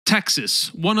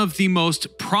Texas, one of the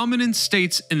most prominent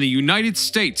states in the United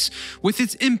States, with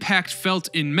its impact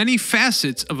felt in many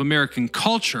facets of American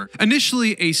culture.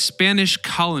 Initially a Spanish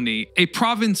colony, a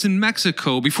province in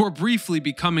Mexico before briefly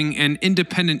becoming an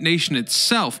independent nation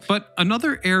itself. But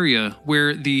another area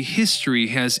where the history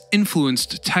has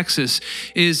influenced Texas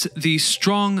is the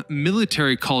strong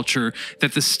military culture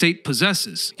that the state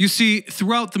possesses. You see,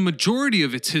 throughout the majority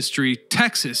of its history,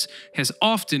 Texas has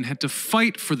often had to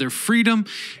fight for their freedom,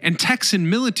 and Texan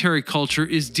military culture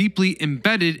is deeply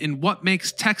embedded in what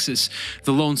makes Texas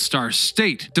the Lone Star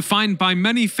State, defined by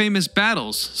many famous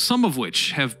battles, some of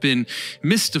which have been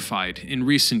mystified in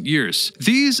recent years.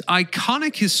 These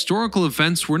iconic historical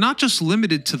events were not just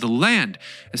limited to the land,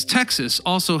 as Texas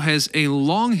also has a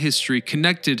long history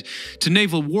connected to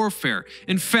naval warfare.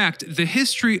 In fact, the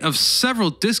history of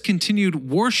several discontinued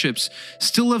warships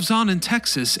still lives on in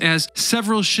Texas, as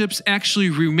several ships actually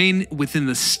remain within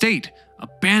the state,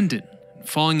 abandoned and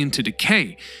falling into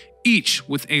decay, each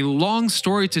with a long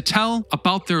story to tell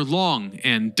about their long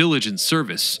and diligent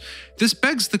service. This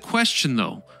begs the question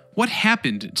though, what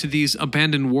happened to these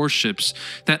abandoned warships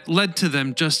that led to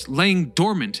them just laying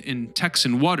dormant in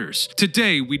Texan waters?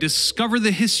 Today, we discover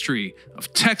the history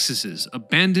of Texas's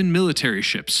abandoned military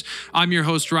ships. I'm your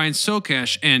host, Ryan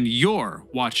Sokash, and you're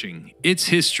watching It's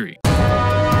History.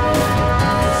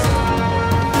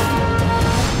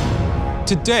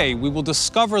 Today, we will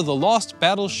discover the lost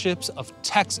battleships of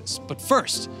Texas. But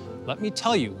first, let me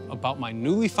tell you about my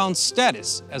newly found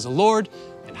status as a lord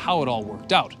and how it all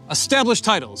worked out. Established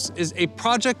Titles is a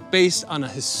project based on a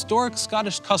historic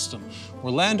Scottish custom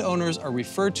where landowners are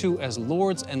referred to as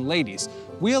lords and ladies.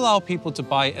 We allow people to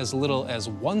buy as little as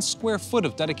 1 square foot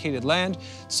of dedicated land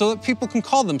so that people can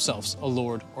call themselves a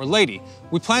lord or lady.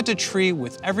 We plant a tree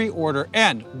with every order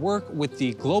and work with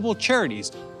the global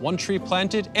charities One Tree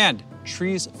Planted and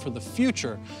Trees for the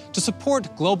Future to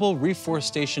support global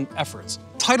reforestation efforts.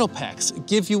 Title packs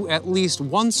give you at least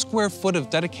 1 square foot of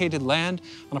dedicated land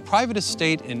on a private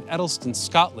estate in Edelston,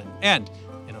 Scotland, and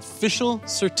an official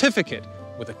certificate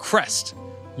with a crest.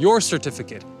 Your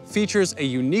certificate features a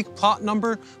unique plot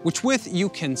number, which with you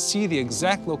can see the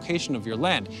exact location of your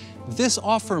land. This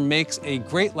offer makes a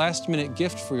great last-minute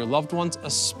gift for your loved ones,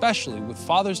 especially with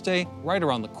Father's Day right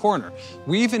around the corner.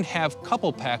 We even have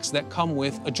couple packs that come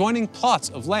with adjoining plots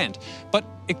of land. But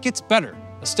it gets better.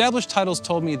 Established Titles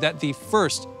told me that the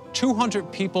first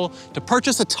 200 people to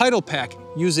purchase a title pack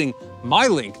using my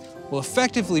link will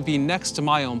effectively be next to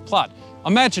my own plot.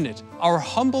 Imagine it, our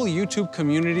humble YouTube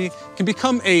community can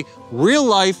become a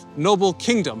real-life noble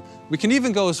kingdom. We can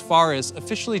even go as far as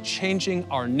officially changing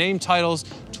our name titles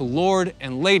to Lord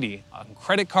and Lady on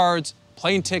credit cards,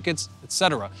 plane tickets,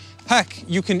 etc. Heck,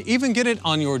 you can even get it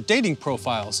on your dating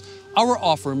profiles. Our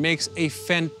offer makes a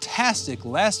fantastic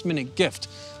last-minute gift.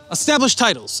 Established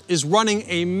Titles is running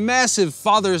a massive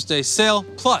Father's Day sale.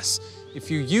 Plus,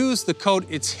 if you use the code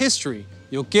It's History,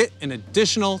 you'll get an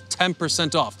additional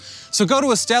 10% off. So go to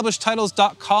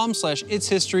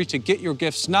establishedtitles.com/itshistory to get your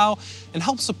gifts now and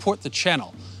help support the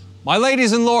channel. My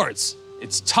ladies and lords,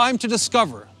 it's time to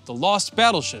discover the lost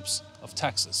battleships of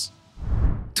Texas.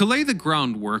 To lay the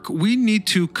groundwork, we need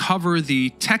to cover the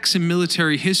Texan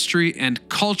military history and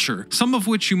culture, some of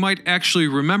which you might actually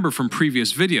remember from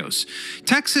previous videos.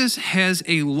 Texas has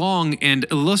a long and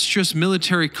illustrious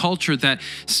military culture that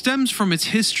stems from its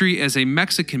history as a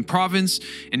Mexican province,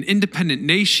 an independent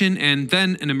nation, and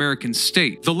then an American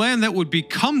state. The land that would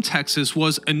become Texas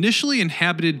was initially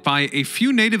inhabited by a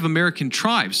few Native American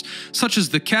tribes, such as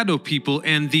the Caddo people,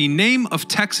 and the name of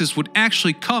Texas would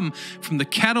actually come from the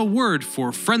Caddo word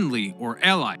for friendly or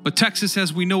ally. But Texas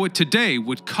as we know it today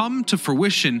would come to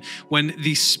fruition when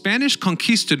the Spanish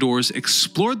conquistadors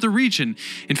explored the region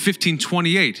in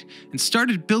 1528 and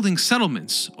started building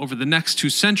settlements over the next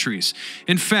 2 centuries.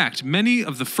 In fact, many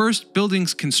of the first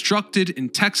buildings constructed in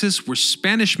Texas were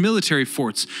Spanish military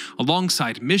forts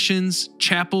alongside missions,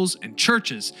 chapels, and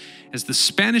churches, as the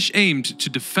Spanish aimed to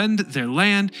defend their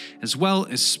land as well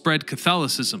as spread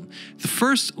Catholicism. The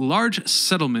first large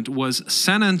settlement was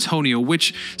San Antonio,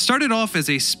 which started off as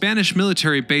a Spanish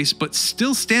military base but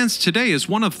still stands today as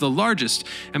one of the largest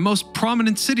and most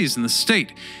prominent cities in the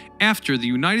state. After the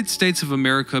United States of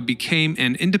America became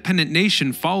an independent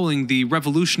nation following the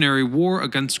Revolutionary War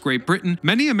against Great Britain,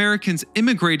 many Americans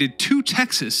immigrated to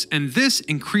Texas, and this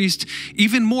increased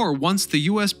even more once the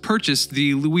U.S. purchased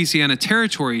the Louisiana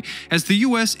Territory, as the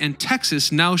U.S. and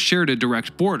Texas now shared a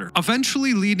direct border,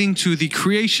 eventually leading to the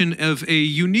creation of a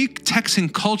unique Texan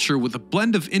culture with a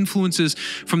blend of influences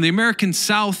from the American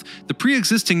South, the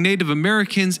pre-existing Native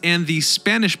Americans, and the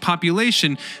Spanish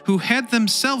population, who had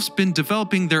themselves been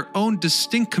developing their own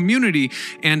distinct community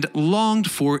and longed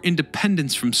for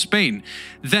independence from Spain.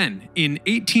 Then, in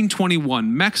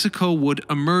 1821, Mexico would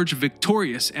emerge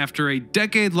victorious after a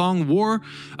decade-long war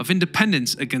of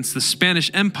independence against the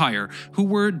Spanish Empire, who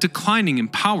were declining in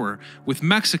power. With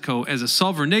Mexico as a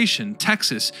sovereign nation,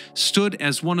 Texas stood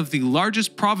as one of the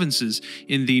largest provinces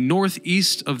in the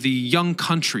northeast of the young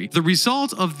country. The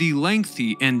result of the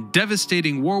lengthy and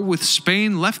devastating war with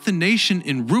Spain left the nation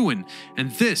in ruin,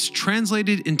 and this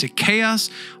translated into chaos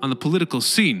on the political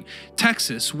scene.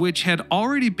 Texas, which had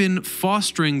already been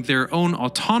fostering their own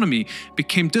autonomy,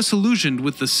 became disillusioned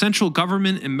with the central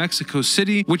government in Mexico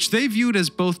City, which they viewed as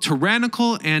both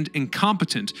tyrannical and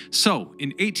incompetent. So, in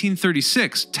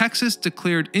 1836, Texas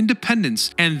declared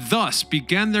independence and thus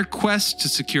began their quest to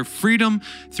secure freedom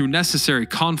through necessary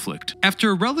conflict.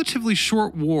 After a relatively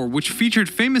short war, which featured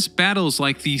famous battles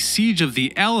like the Siege of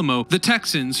the Alamo, the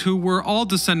Texans, who were all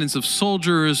descendants of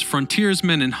soldiers,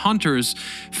 frontiersmen, and hunters,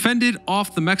 fended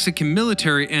off the Mexican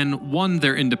military and won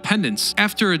their independence.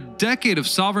 After a decade of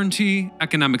sovereignty,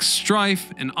 economic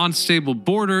strife, an unstable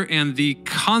border, and the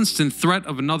constant threat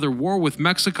of another war with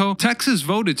Mexico, Texas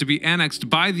voted to be annexed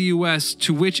by the U.S.,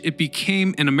 to which it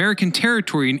became an American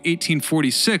territory in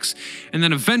 1846, and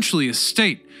then eventually a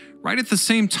state. Right at the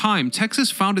same time,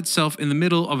 Texas found itself in the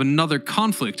middle of another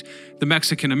conflict, the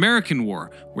Mexican-American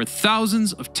War, where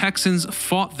thousands of Texans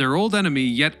fought their old enemy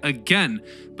yet again,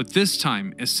 but this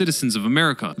time as citizens of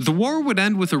America. The war would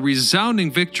end with a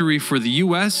resounding victory for the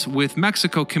U.S., with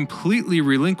Mexico completely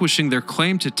relinquishing their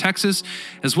claim to Texas,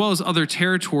 as well as other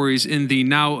territories in the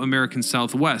now American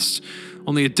Southwest.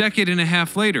 Only a decade and a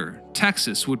half later,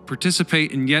 Texas would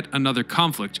participate in yet another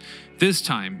conflict, this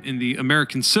time in the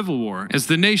American Civil War, as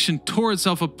the nation tore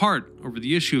itself apart over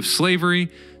the issue of slavery,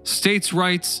 states'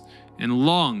 rights, and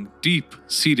long,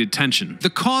 deep-seated tension.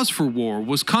 The cause for war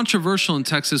was controversial in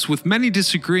Texas, with many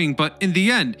disagreeing, but in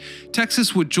the end,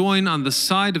 Texas would join on the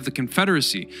side of the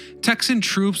Confederacy. Texan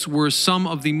troops were some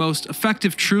of the most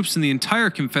effective troops in the entire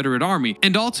Confederate Army,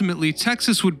 and ultimately,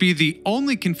 Texas would be the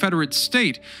only Confederate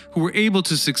state who were able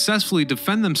to successfully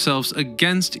defend themselves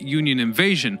against Union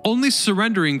invasion, only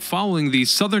surrendering following the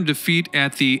Southern defeat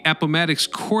at the Appomattox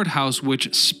Courthouse,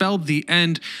 which spelled the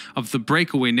end of the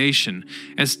breakaway nation.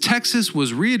 As Texas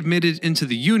was readmitted into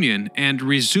the Union and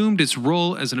resumed its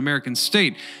role as an American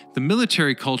state, the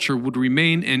military culture would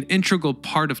remain an integral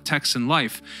part of Texan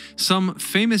life. Some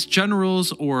famous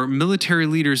generals or military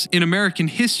leaders in American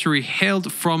history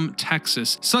hailed from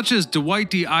Texas, such as Dwight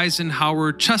D.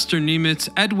 Eisenhower, Chester Nimitz,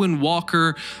 Edwin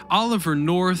Walker, Oliver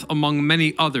North, among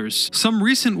many others. Some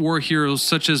recent war heroes,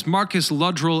 such as Marcus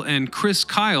Luttrell and Chris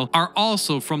Kyle, are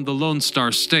also from the Lone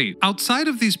Star State. Outside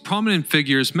of these prominent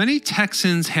figures, many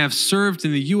Texans have served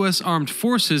in the U.S. Armed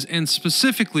Forces, and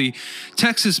specifically,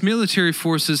 Texas military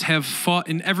forces have fought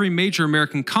in every major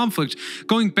American conflict,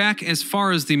 going back as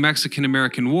far as the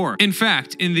Mexican-American War. In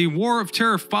fact, in the War of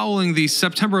Terror following the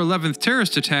September 11th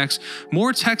terrorist attacks,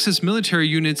 more Texas military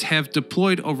units have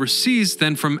deployed overseas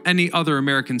than from any other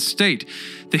American state.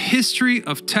 The history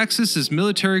of Texas's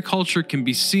military culture can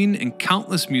be seen in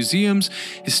countless museums,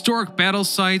 historic battle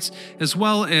sites, as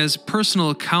well as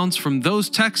personal accounts from those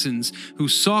Texans who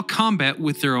saw combat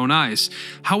with their own eyes.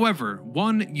 However,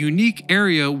 one unique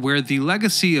area where the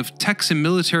legacy of Texan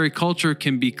military culture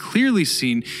can be clearly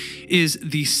seen is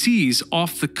the seas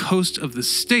off the coast of the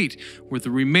state, where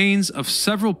the remains of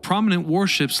several prominent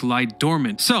warships lie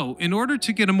dormant. So, in order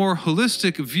to get a more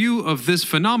holistic view of this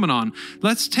phenomenon,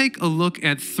 let's take a look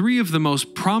at three of the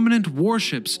most prominent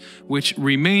warships which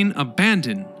remain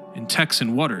abandoned in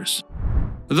Texan waters.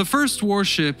 The first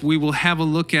warship we will have a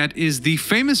look at is the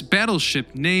famous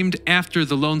battleship named after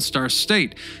the Lone Star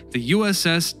State, the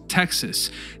USS Texas.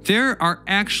 There are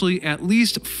actually at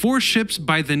least 4 ships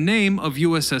by the name of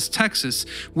USS Texas,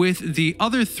 with the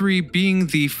other 3 being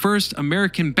the first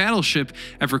American battleship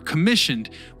ever commissioned,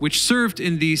 which served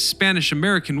in the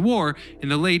Spanish-American War in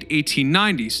the late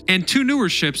 1890s, and 2 newer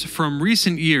ships from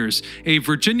recent years, a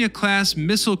Virginia-class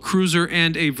missile cruiser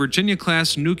and a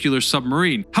Virginia-class nuclear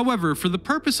submarine. However, for the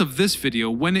purpose of this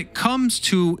video, when it comes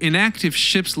to inactive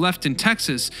ships left in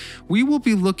Texas, we will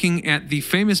be looking at the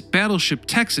famous battleship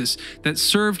Texas that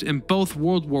served in both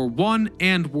World War I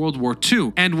and World War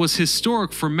II, and was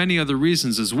historic for many other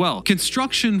reasons as well.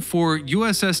 Construction for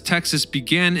USS Texas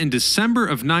began in December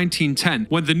of 1910,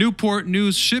 when the Newport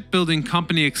News Shipbuilding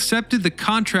Company accepted the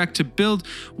contract to build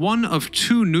one of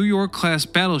 2 New York-class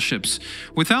battleships.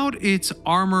 Without its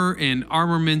armor and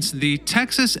armaments, the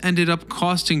Texas ended up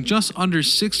costing just under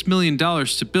 $6 million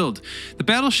to build. The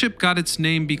battleship got its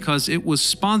name because it was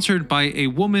sponsored by a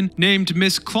woman named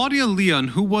Miss Claudia Leon,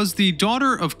 who was the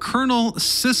daughter of Colonel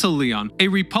Cecil Leon, a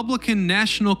Republican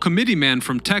National Committee man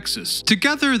from Texas.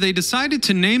 Together, they decided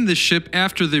to name the ship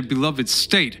after their beloved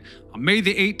state. On May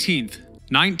the 18th,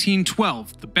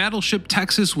 1912, the battleship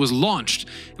Texas was launched,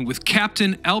 and with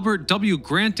Captain Albert W.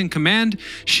 Grant in command,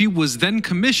 she was then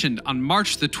commissioned on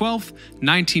March the 12th,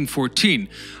 1914.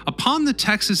 Upon the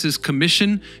Texas's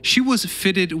commission, she was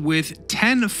fitted with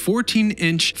 10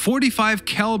 14-inch 45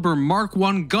 caliber Mark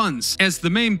I guns as the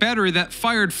main battery that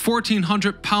fired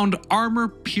 1,400-pound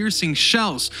armor-piercing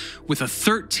shells with a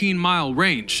 13-mile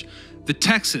range. The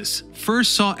Texas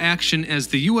first saw action as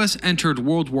the U.S. entered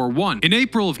World War I. In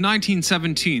April of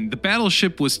 1917, the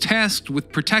battleship was tasked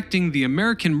with protecting the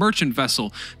American merchant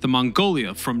vessel, the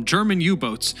Mongolia, from German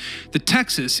U-boats. The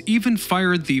Texas even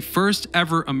fired the first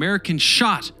ever American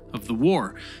shot of the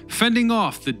war, fending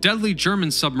off the deadly German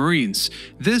submarines.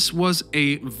 This was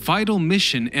a vital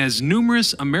mission as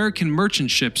numerous American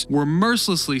merchant ships were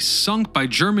mercilessly sunk by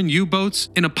German U-boats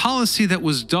in a policy that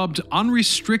was dubbed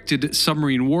unrestricted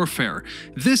submarine warfare.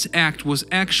 This act was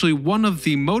actually one of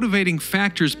the motivating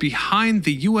factors behind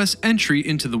the U.S. entry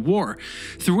into the war.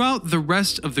 Throughout the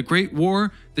rest of the Great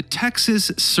War, the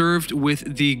Texas served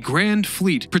with the Grand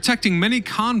Fleet, protecting many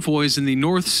convoys in the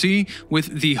North Sea,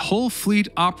 with the whole fleet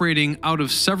operating out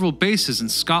of several bases in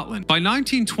Scotland. By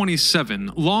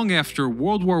 1927, long after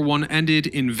World War I ended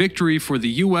in victory for the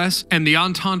US and the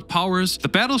Entente powers, the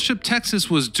battleship Texas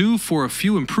was due for a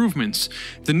few improvements.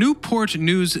 The Newport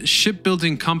News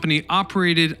Shipbuilding Company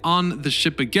operated on the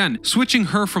ship again, switching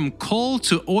her from coal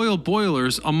to oil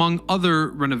boilers among other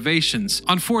renovations.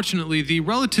 Unfortunately, the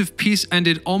relative peace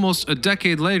ended almost a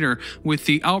decade later with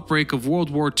the outbreak of World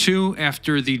War II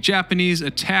after the Japanese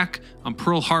attack on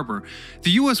Pearl Harbor. The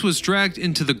U.S. was dragged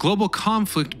into the global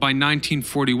conflict by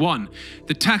 1941.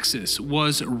 The Texas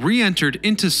was re-entered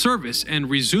into service and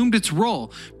resumed its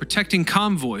role protecting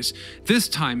convoys, this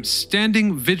time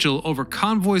standing vigil over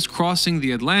convoys crossing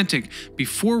the Atlantic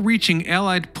before reaching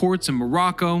Allied ports in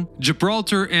Morocco,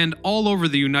 Gibraltar, and all over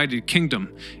the United Kingdom.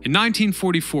 In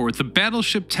 1944, the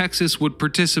battleship Texas would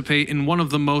participate in one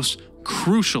of the most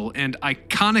crucial and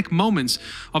iconic moments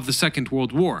of the Second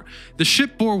World War. The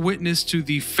ship bore witness to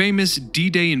the famous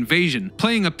D-Day invasion,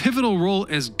 playing a pivotal role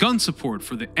as gun support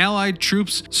for the Allied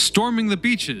troops storming the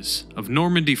beaches of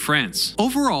Normandy, France.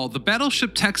 Overall, the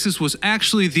battleship Texas was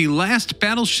actually the last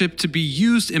battleship to be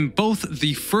used in both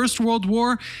the First World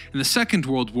War and the Second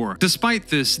World War. Despite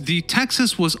this, the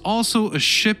Texas was also a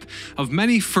ship of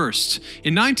many firsts.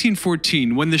 In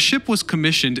 1914, when the ship was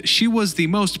commissioned, she was the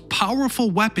most powerful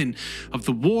weapon of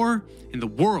the war in the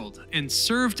world and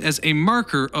served as a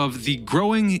marker of the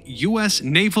growing U.S.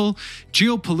 naval,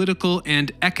 geopolitical,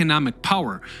 and economic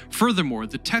power. Furthermore,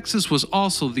 the Texas was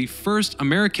also the first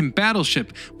American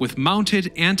battleship with mounted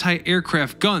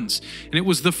anti-aircraft guns, and it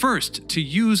was the first to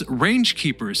use range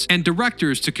keepers and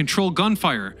directors to control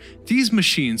gunfire. These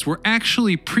machines were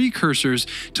actually precursors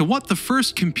to what the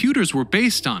first computers were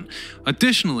based on.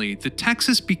 Additionally, the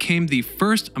Texas became the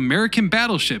first American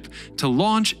battleship to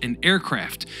launch an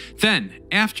aircraft. Then,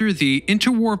 after the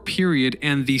interwar period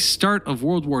and the start of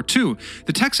World War II,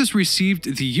 the Texas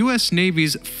received the U.S.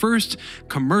 Navy's first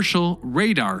commercial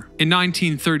radar in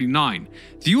 1939.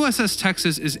 The USS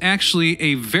Texas is actually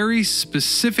a very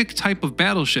specific type of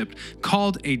battleship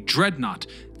called a dreadnought.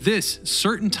 This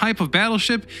certain type of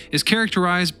battleship is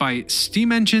characterized by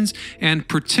steam engines and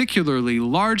particularly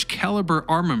large caliber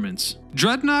armaments.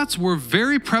 Dreadnoughts were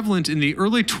very prevalent in the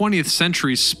early 20th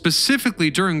century, specifically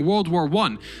during World War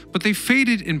I, but they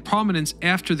faded in prominence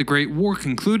after the Great War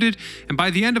concluded, and by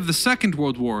the end of the Second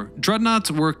World War,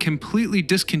 dreadnoughts were completely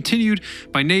discontinued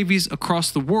by navies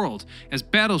across the world, as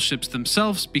battleships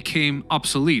themselves became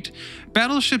obsolete.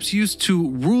 Battleships used to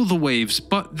rule the waves,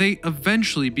 but they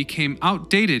eventually became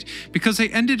outdated because they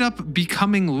ended up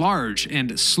becoming large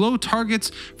and slow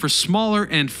targets for smaller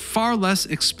and far less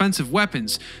expensive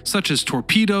weapons, such as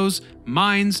torpedoes,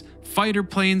 mines, fighter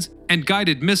planes, and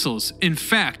guided missiles. In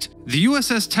fact, the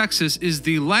USS Texas is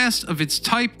the last of its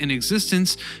type in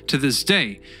existence to this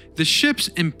day. The ship's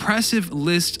impressive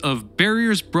list of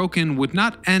barriers broken would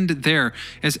not end there,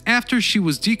 as after she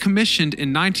was decommissioned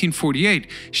in 1948,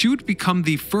 she would become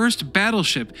the first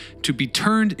battleship to be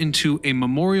turned into a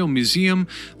memorial museum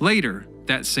later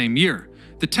that same year.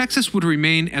 The Texas would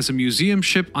remain as a museum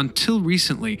ship until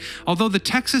recently, although the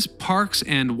Texas Parks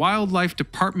and Wildlife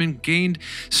Department gained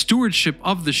stewardship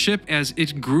of the ship as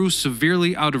it grew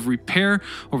severely out of repair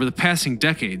over the passing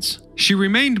decades. She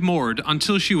remained moored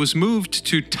until she was moved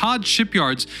to Todd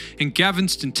Shipyards in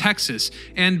Galveston, Texas,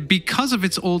 and because of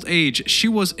its old age, she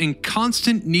was in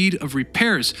constant need of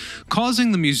repairs,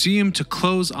 causing the museum to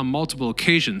close on multiple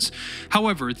occasions.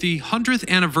 However, the 100th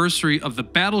anniversary of the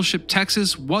Battleship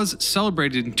Texas was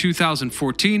celebrated in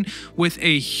 2014 with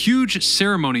a huge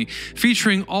ceremony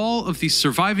featuring all of the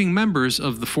surviving members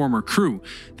of the former crew.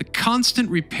 The constant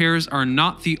repairs are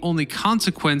not the only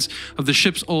consequence of the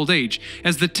ship's old age,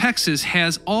 as the Texas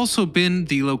has also been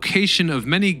the location of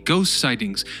many ghost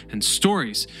sightings and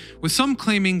stories, with some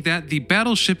claiming that the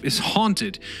battleship is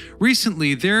haunted.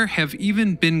 Recently, there have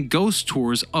even been ghost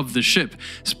tours of the ship,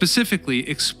 specifically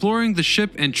exploring the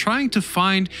ship and trying to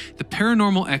find the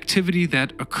paranormal activity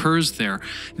that occurs there.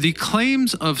 The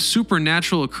claims of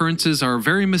supernatural occurrences are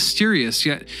very mysterious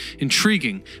yet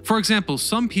intriguing. For example,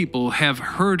 some people have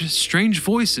heard strange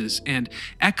voices and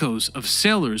echoes of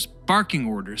sailors barking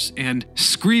orders and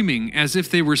screaming as if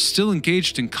they were still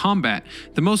engaged in combat.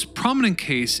 The most prominent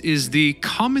case is the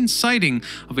common sighting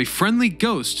of a friendly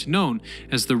ghost known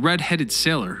as the red-headed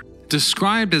sailor,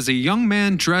 described as a young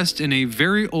man dressed in a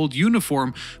very old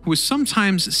uniform who was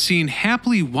sometimes seen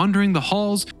happily wandering the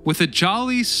halls with a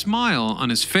jolly smile on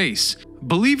his face.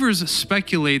 Believers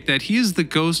speculate that he is the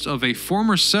ghost of a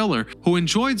former sailor who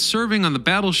enjoyed serving on the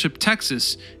battleship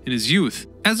Texas in his youth.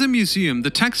 As a museum, the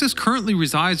Texas currently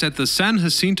resides at the San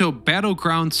Jacinto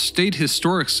Battleground State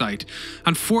Historic Site.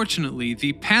 Unfortunately,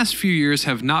 the past few years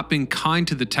have not been kind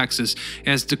to the Texas,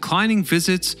 as declining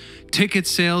visits, ticket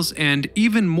sales, and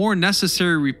even more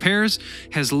necessary repairs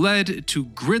has led to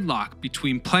gridlock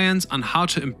between plans on how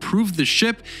to improve the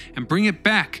ship and bring it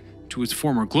back to its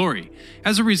former glory.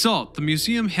 As a result, the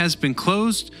museum has been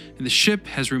closed and the ship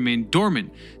has remained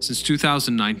dormant since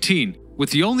 2019,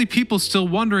 with the only people still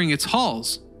wandering its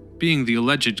halls being the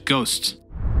alleged ghosts.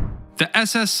 The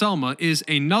SS Selma is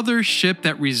another ship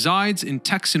that resides in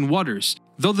Texan waters,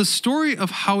 though the story of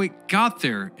how it got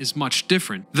there is much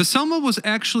different. The Selma was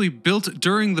actually built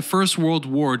during the First World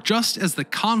War, just as the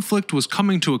conflict was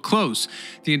coming to a close.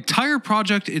 The entire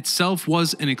project itself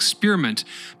was an experiment.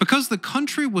 Because the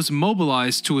country was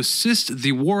mobilized to assist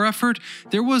the war effort,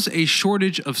 there was a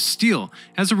shortage of steel.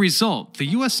 As a result, the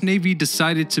US Navy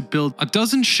decided to build a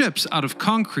dozen ships out of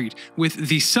concrete, with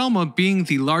the Selma being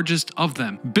the largest of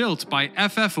them. Built by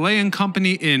F.F. Lay &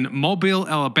 Company in Mobile,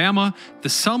 Alabama, the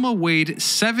Selma weighed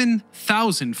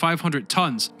 7,500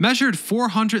 tons, measured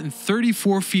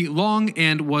 434 feet long,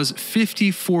 and was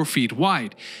 54 feet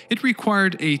wide. It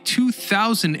required a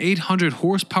 2,800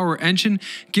 horsepower engine,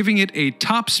 giving it a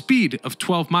top speed of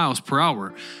 12 miles per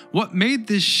hour. What made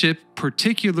this ship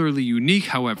particularly unique,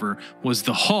 however, was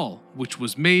the hull, which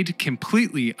was made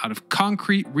completely out of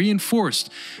concrete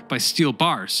reinforced by steel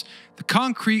bars. The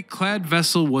concrete-clad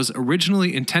vessel was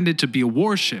originally intended to be a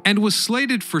warship and was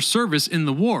slated for service in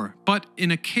the war, but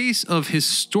in a case of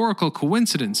historical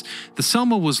coincidence, the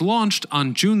Selma was launched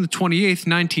on June 28,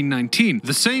 1919,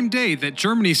 the same day that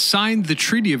Germany signed the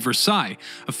Treaty of Versailles,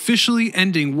 officially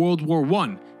ending World War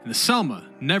I. And the Selma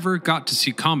never got to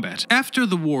see combat. After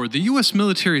the war, the US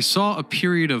military saw a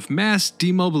period of mass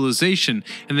demobilization,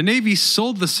 and the Navy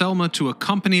sold the Selma to a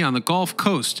company on the Gulf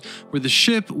Coast, where the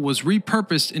ship was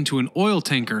repurposed into an oil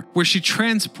tanker, where she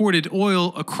transported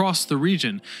oil across the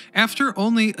region. After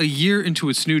only a year into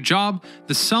its new job,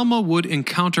 the Selma would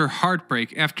encounter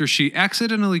heartbreak after she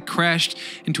accidentally crashed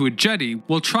into a jetty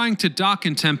while trying to dock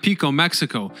in Tampico,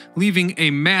 Mexico, leaving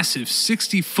a massive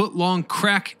 60-foot-long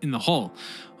crack in the hull,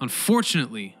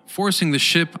 unfortunately forcing the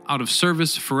ship out of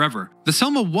service forever. The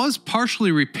Selma was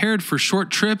partially repaired for short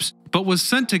trips, but was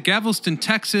sent to Galveston,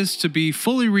 Texas to be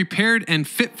fully repaired and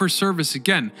fit for service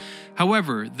again.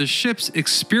 However, the ship's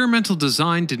experimental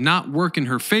design did not work in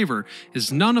her favor,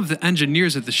 as none of the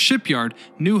engineers at the shipyard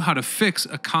knew how to fix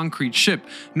a concrete ship,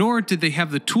 nor did they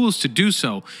have the tools to do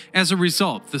so. As a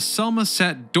result, the Selma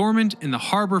sat dormant in the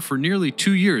harbor for nearly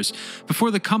 2 years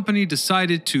before the company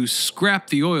decided to scrap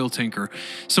the oil tanker.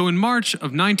 So in March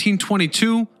of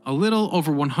 1922, a little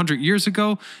over 100 years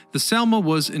ago, the Selma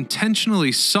was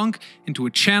intentionally sunk into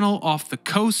a channel off the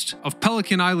coast of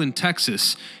Pelican Island,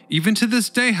 Texas. Even to this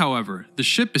day, however, the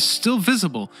ship is still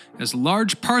visible as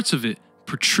large parts of it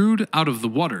protrude out of the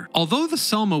water. Although the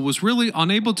Selma was really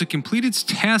unable to complete its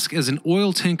task as an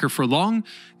oil tanker for long,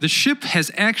 the ship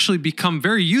has actually become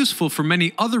very useful for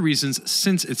many other reasons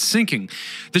since its sinking.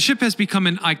 The ship has become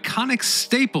an iconic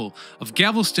staple of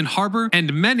Galveston Harbor,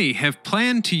 and many have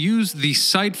planned to use the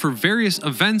site for various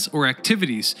events or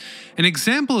activities. An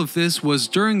example of this was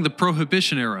during the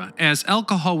Prohibition era. As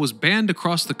alcohol was banned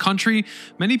across the country,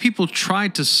 many people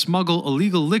tried to smuggle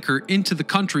illegal liquor into the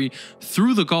country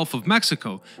through the Gulf of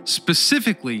Mexico,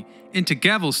 specifically into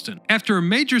Galveston. After a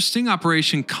major sting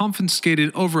operation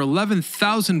confiscated over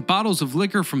 11,000 bottles of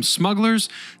liquor from smugglers,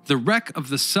 the wreck of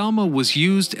the Selma was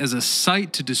used as a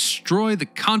site to destroy the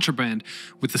contraband,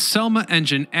 with the Selma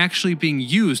engine actually being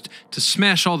used to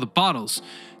smash all the bottles.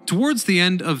 Towards the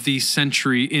end of the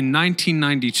century, in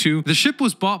 1992, the ship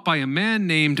was bought by a man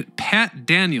named Pat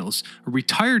Daniels, a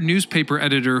retired newspaper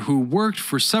editor who worked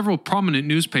for several prominent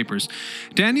newspapers.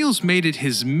 Daniels made it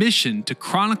his mission to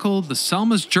chronicle the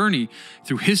Selma's journey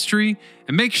through history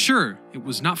and make sure it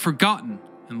was not forgotten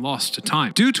and lost to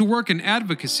time. Due to work in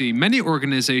advocacy, many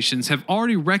organizations have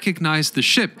already recognized the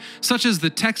ship, such as the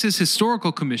Texas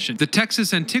Historical Commission, the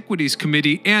Texas Antiquities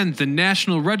Committee, and the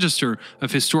National Register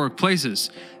of Historic Places.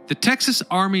 The Texas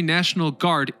Army National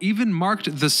Guard even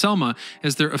marked the Selma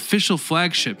as their official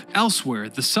flagship. Elsewhere,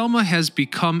 the Selma has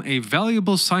become a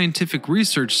valuable scientific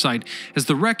research site, as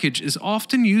the wreckage is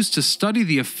often used to study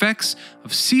the effects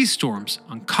of sea storms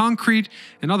on concrete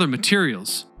and other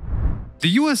materials.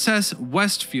 The USS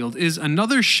Westfield is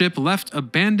another ship left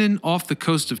abandoned off the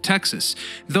coast of Texas,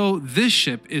 though this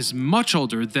ship is much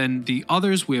older than the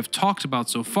others we have talked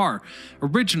about so far.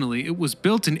 Originally, it was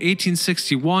built in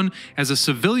 1861 as a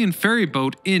civilian ferry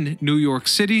boat in New York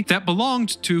City that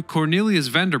belonged to Cornelius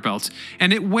Vanderbilt,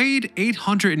 and it weighed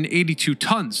 882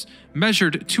 tons,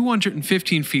 measured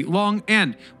 215 feet long,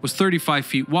 and was 35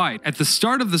 feet wide. At the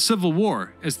start of the Civil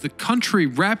War, as the country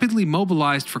rapidly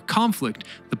mobilized for conflict,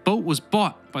 the boat was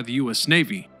bought by the U.S.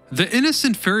 Navy. The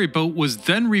innocent ferry boat was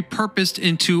then repurposed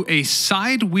into a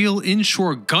side-wheel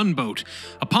inshore gunboat.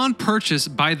 Upon purchase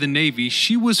by the Navy,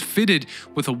 she was fitted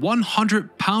with a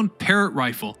 100-pound Parrott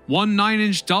rifle, 1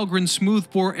 9-inch Dahlgren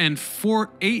smoothbore, and 4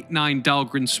 8.9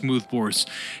 Dahlgren smoothbores.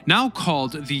 Now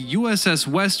called the USS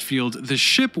Westfield, the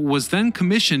ship was then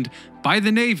commissioned by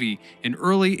the Navy in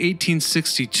early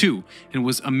 1862 and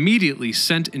was immediately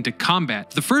sent into combat.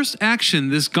 The first action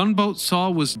this gunboat saw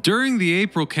was during the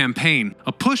April Campaign,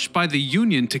 a push by the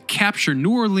Union to capture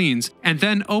New Orleans and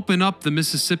then open up the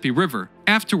Mississippi River.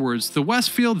 Afterwards, the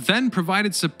Westfield then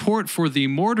provided support for the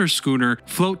mortar schooner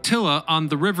flotilla on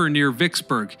the river near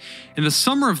Vicksburg. In the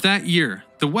summer of that year,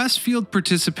 the Westfield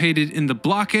participated in the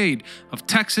blockade of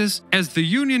Texas as the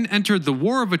Union entered the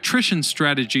war of attrition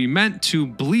strategy meant to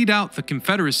bleed out the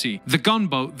Confederacy. The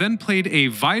gunboat then played a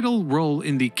vital role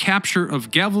in the capture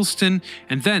of Galveston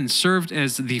and then served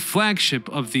as the flagship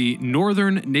of the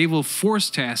Northern Naval Force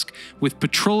tasked with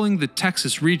patrolling the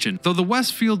Texas region. Though the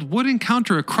Westfield would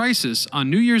encounter a crisis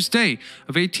on New Year's Day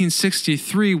of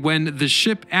 1863 when the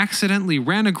ship accidentally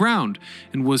ran aground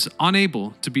and was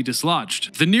unable to be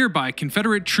dislodged. The nearby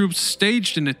Confederate troops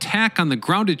staged an attack on the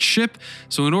grounded ship,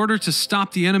 so in order to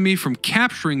stop the enemy from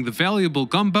capturing the valuable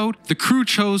gunboat, the crew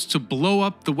chose to blow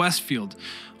up the Westfield.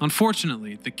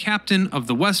 Unfortunately, the captain of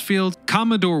the Westfield,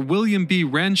 Commodore William B.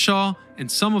 Ranshaw,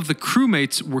 and some of the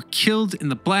crewmates were killed in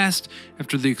the blast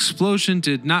after the explosion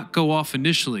did not go off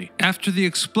initially. After the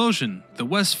explosion, the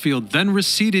Westfield then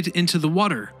receded into the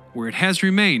water, where it has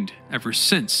remained ever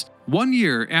since. 1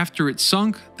 year after it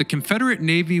sunk, the Confederate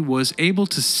Navy was able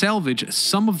to salvage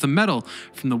some of the metal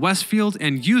from the Westfield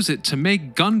and use it to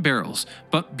make gun barrels,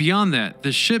 but beyond that,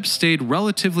 the ship stayed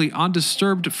relatively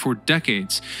undisturbed for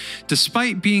decades.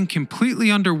 Despite being completely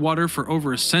underwater for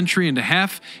over a century and a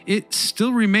half, it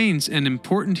still remains an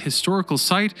important historical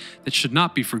site that should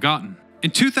not be forgotten. In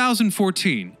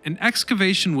 2014, an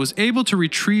excavation was able to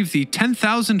retrieve the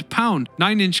 10,000-pound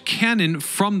 9-inch cannon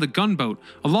from the gunboat,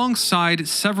 alongside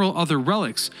several other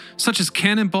relics, such as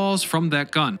cannonballs from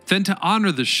that gun. Then, to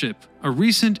honor the ship, a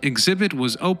recent exhibit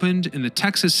was opened in the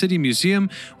Texas City Museum,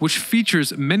 which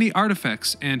features many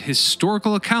artifacts and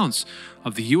historical accounts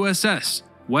of the USS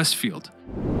Westfield.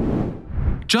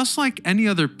 Just like any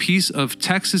other piece of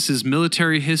Texas's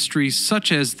military history,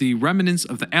 such as the remnants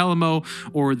of the Alamo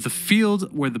or the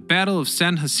field where the Battle of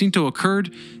San Jacinto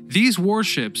occurred, these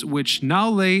warships, which now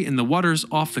lay in the waters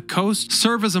off the coast,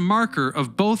 serve as a marker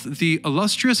of both the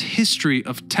illustrious history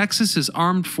of Texas's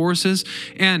armed forces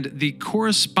and the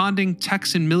corresponding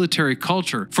Texan military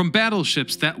culture. From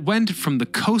battleships that went from the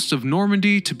coast of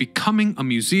Normandy to becoming a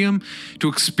museum, to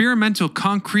experimental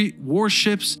concrete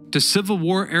warships, to Civil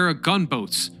War-era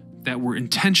gunboats that were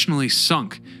intentionally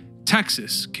sunk,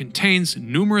 Texas contains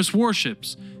numerous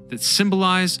warships that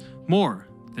symbolize more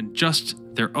than just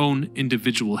their own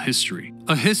individual history.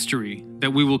 A history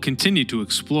that we will continue to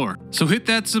explore. So hit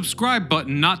that subscribe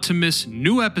button not to miss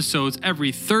new episodes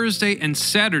every Thursday and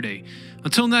Saturday.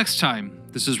 Until next time,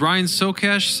 this is Ryan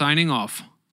Socash signing off.